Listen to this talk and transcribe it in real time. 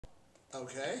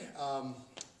Okay,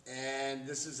 and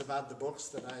this is about the books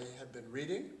that I have been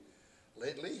reading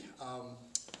lately.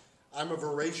 I'm a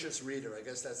voracious reader. I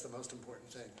guess that's the most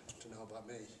important thing to know about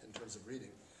me in terms of reading.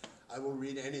 I will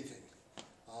read anything,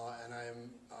 and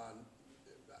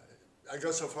I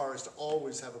go so far as to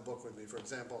always have a book with me. For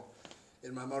example,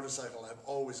 in my motorcycle, I've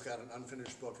always got an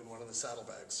unfinished book in one of the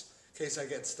saddlebags. In case I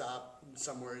get stopped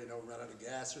somewhere, run out of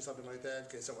gas or something like that,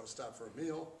 in case I want to stop for a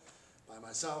meal by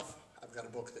myself, I've got a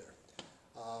book there.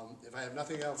 If I have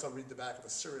nothing else, I'll read the back of a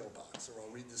cereal box, or I'll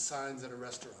read the signs at a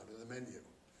restaurant or the menu.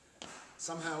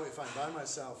 Somehow, if I'm by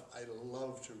myself, I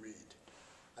love to read.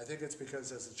 I think it's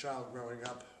because as a child growing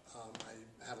up,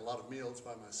 I had a lot of meals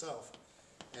by myself,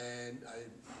 and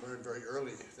I learned very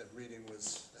early that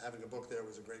having a book there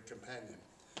was a great companion.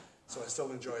 So I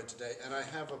still enjoy it today, and I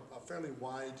have a fairly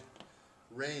wide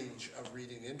range of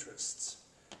reading interests.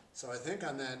 So I think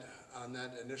on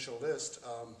that initial list,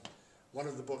 one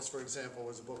of the books, for example,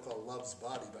 was a book called Love's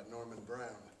Body by Norman Brown.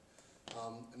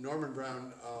 Norman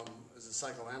Brown is a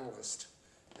psychoanalyst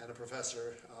and a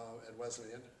professor at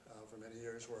Wesleyan for many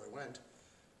years, where I went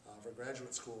for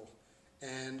graduate school.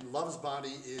 And Love's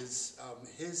Body is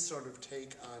his sort of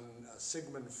take on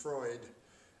Sigmund Freud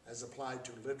as applied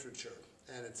to literature.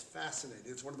 And it's fascinating.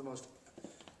 It's one of the most,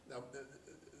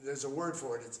 there's a word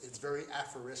for it, it's very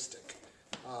aphoristic,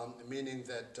 meaning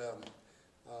that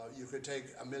you could take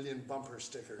a million bumper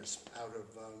stickers out of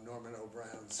Norman O.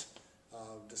 Brown's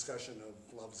discussion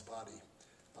of Love's Body.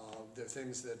 There are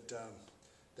things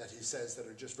that he says that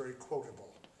are just very quotable.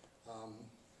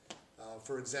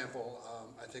 For example,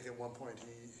 I think at one point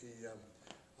he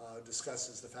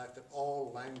discusses the fact that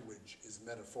all language is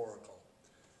metaphorical,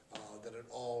 that it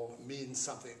all means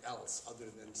something else other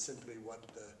than simply what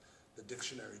the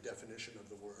dictionary definition of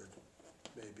the word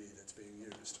may be that's being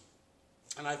used.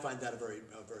 And I find that a very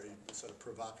sort of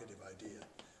provocative idea,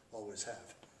 always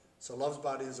have. So Love's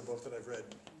Body is a book that I've read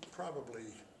probably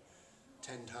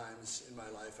 10 times in my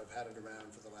life. I've had it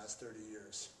around for the last 30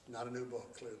 years. Not a new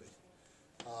book, clearly.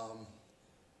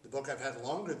 The book I've had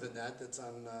longer than that, that's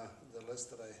on the list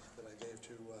that I gave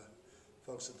to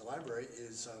folks at the library,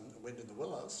 is Wind in the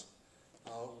Willows.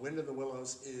 Wind in the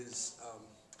Willows is,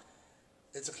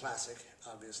 it's a classic,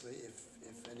 obviously.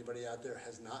 If anybody out there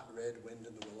has not read Wind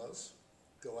in the Willows,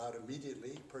 go out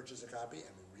immediately, purchase a copy,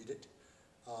 and read it.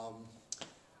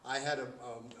 I had a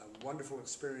wonderful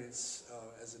experience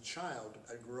as a child.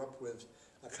 I grew up with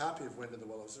a copy of Wind in the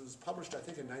Willows. It was published, I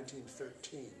think, in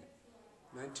 1913,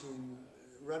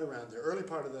 right around there, early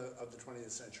part of the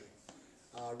 20th century,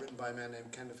 written by a man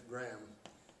named Kenneth Grahame.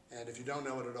 And if you don't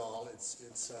know it at all,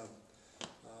 it's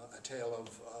a tale of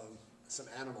some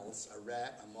animals, a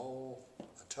rat, a mole,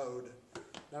 a toad.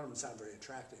 None of them sound very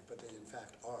attractive, but they in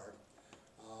fact are.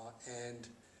 And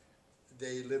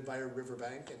they live by a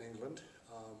riverbank in England.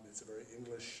 It's a very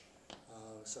English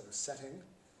sort of setting,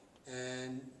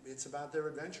 and it's about their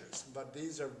adventures. But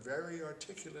these are very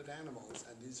articulate animals,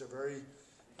 and these are very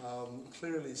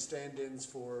clearly stand-ins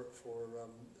for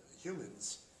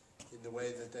humans in the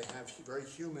way that they have very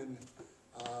human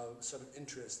sort of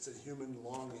interests and human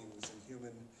longings and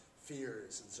human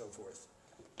fears and so forth.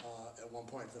 At one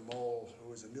point, the mole,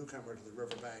 who is a newcomer to the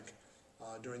riverbank,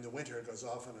 during the winter goes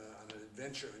off on an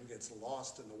adventure and gets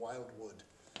lost in the wildwood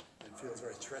and feels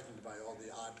very threatened by all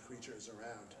the odd creatures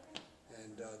around.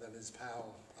 And then his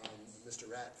pal, Mr.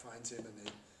 Rat, finds him, and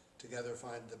they together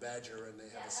find the badger, and they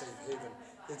have a safe haven.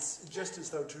 It's just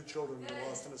as though two children were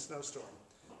lost in a snowstorm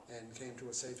and came to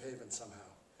a safe haven somehow.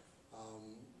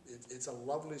 It's a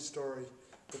lovely story,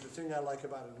 but the thing I like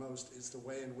about it most is the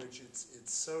way in which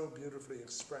it's so beautifully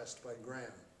expressed by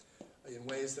Grahame in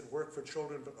ways that work for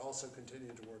children but also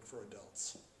continue to work for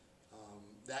adults.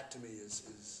 That to me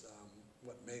is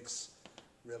what makes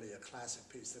really a classic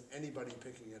piece, that anybody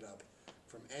picking it up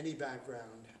from any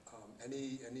background,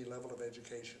 any level of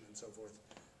education and so forth,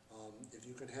 if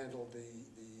you can handle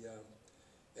the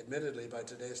admittedly by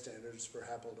today's standards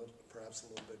perhaps a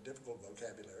little bit difficult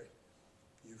vocabulary,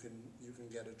 you can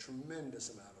get a tremendous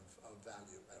amount of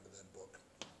value out of that book.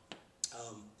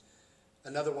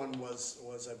 Another one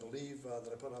was I believe,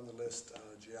 that I put on the list,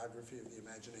 Geography of the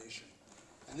Imagination.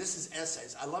 And this is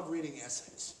essays. I love reading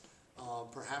essays,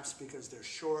 perhaps because they're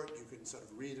short. You can sort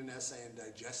of read an essay and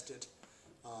digest it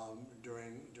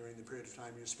during the period of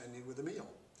time you're spending with a meal.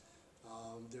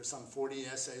 There's some 40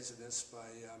 essays in this by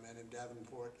a man named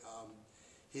Davenport.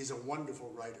 He's a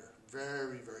wonderful writer,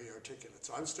 very, very articulate.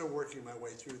 So I'm still working my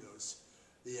way through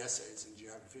the essays in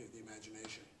Geography of the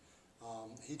Imagination.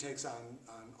 He takes on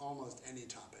almost any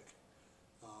topic,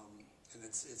 and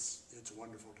it's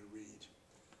wonderful to read.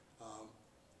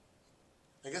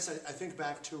 I guess I think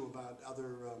back too about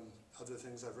other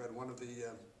things I've read. One of the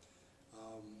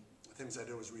things I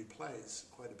do is read plays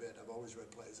quite a bit. I've always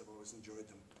read plays. I've always enjoyed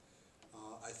them.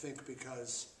 I think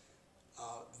because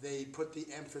they put the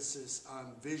emphasis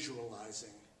on visualizing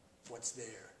what's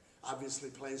there. Obviously,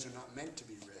 plays are not meant to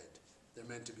be read. They're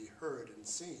meant to be heard and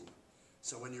seen.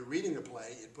 So when you're reading a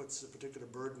play, it puts a particular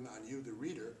burden on you, the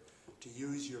reader, to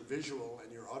use your visual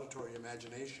and your auditory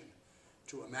imagination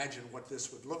to imagine what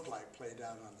this would look like played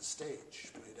out on the stage,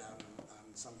 played out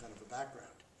on some kind of a background.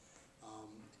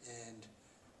 And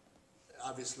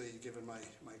obviously, given my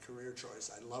career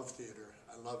choice, I love theater.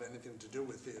 I love anything to do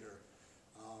with theater.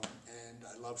 And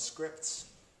I love scripts,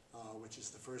 which is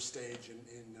the first stage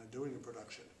in doing a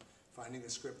production, finding a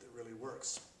script that really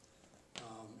works.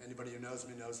 Anybody who knows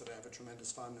me knows that I have a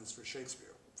tremendous fondness for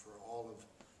Shakespeare, for all of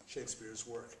Shakespeare's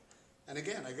work. And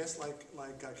again, I guess like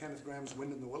Kenneth Grahame's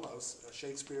Wind in the Willows,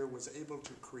 Shakespeare was able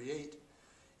to create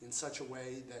in such a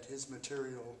way that his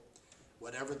material,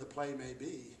 whatever the play may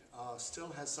be,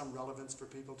 still has some relevance for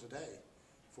people today.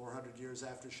 400 years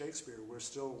after Shakespeare, we're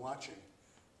still watching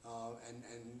and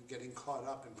getting caught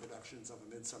up in productions of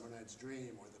A Midsummer Night's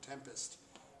Dream or The Tempest,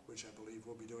 which I believe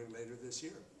we'll be doing later this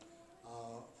year,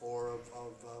 or of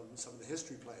some of the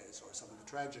history plays or some of the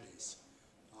tragedies.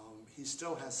 He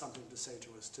still has something to say to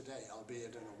us today,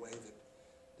 albeit in a way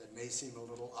that may seem a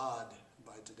little odd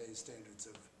by today's standards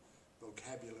of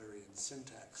vocabulary and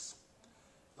syntax.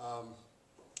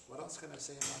 What else can I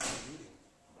say about my reading?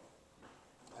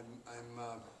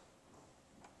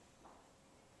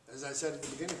 As I said at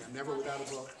the beginning, I'm never without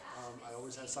a book. I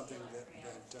always have something that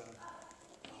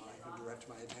I can direct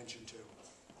my attention to.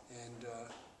 And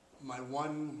my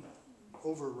one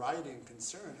overriding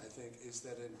concern, I think, is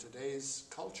that in today's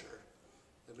culture,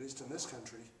 at least in this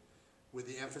country, with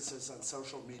the emphasis on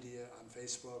social media, on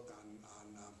Facebook, on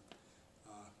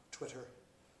Twitter,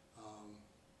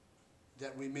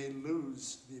 that we may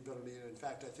lose the ability, and in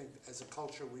fact, I think as a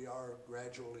culture we are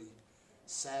gradually,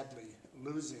 sadly,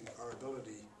 losing our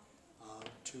ability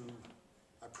to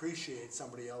appreciate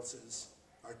somebody else's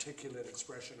articulate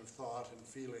expression of thought and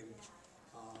feeling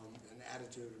and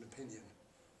attitude and opinion.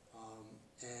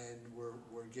 And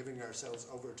we're giving ourselves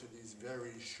over to these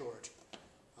very short,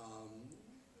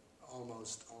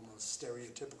 almost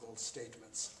stereotypical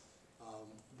statements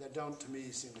that don't, to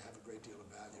me, seem to have a great deal of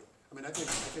value. I mean, I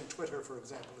think Twitter, for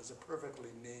example, is a perfectly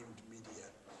named media.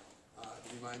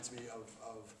 It reminds me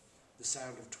of the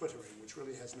sound of twittering, which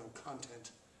really has no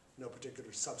content, no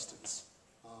particular substance.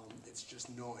 It's just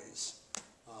noise.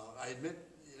 I admit,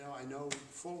 I know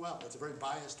full well it's a very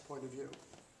biased point of view.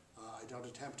 I don't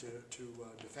attempt to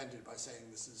defend it by saying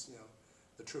this is,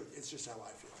 the truth. It's just how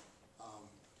I feel.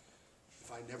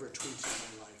 If I never tweet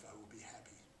in my life, I will be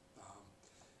happy.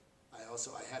 I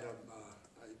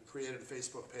created a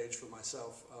Facebook page for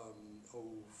myself 4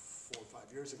 or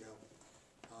 5 years ago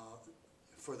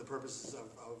for the purposes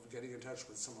of getting in touch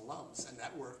with some alums, and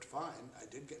that worked fine. I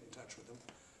did get in touch with them.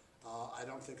 I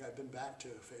don't think I've been back to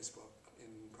Facebook in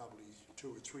probably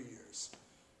 2 or 3 years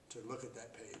to look at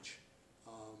that page.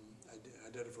 I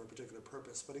did it for a particular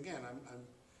purpose, but again, I'm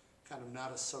kind of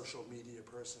not a social media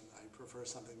person. I prefer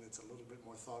something that's a little bit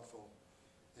more thoughtful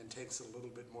and takes a little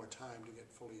bit more time to get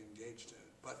fully engaged in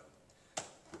it. But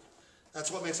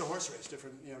that's what makes a horse race: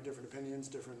 different opinions,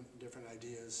 different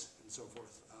ideas, and so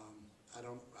forth. I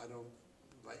don't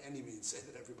by any means say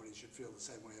that everybody should feel the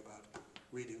same way about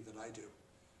reading that I do.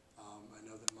 I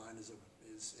know that mine is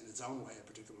in its own way a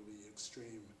particularly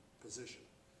extreme position,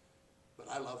 but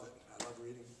I love it. I love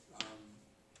reading.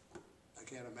 I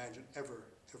can't imagine ever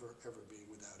being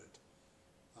without it.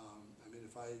 I mean,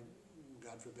 if I,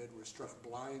 God forbid, were struck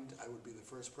blind, I would be the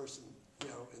first person,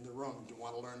 in the room to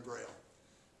want to learn Braille.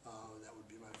 That would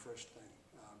be my first thing,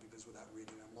 because without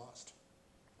reading, I'm lost.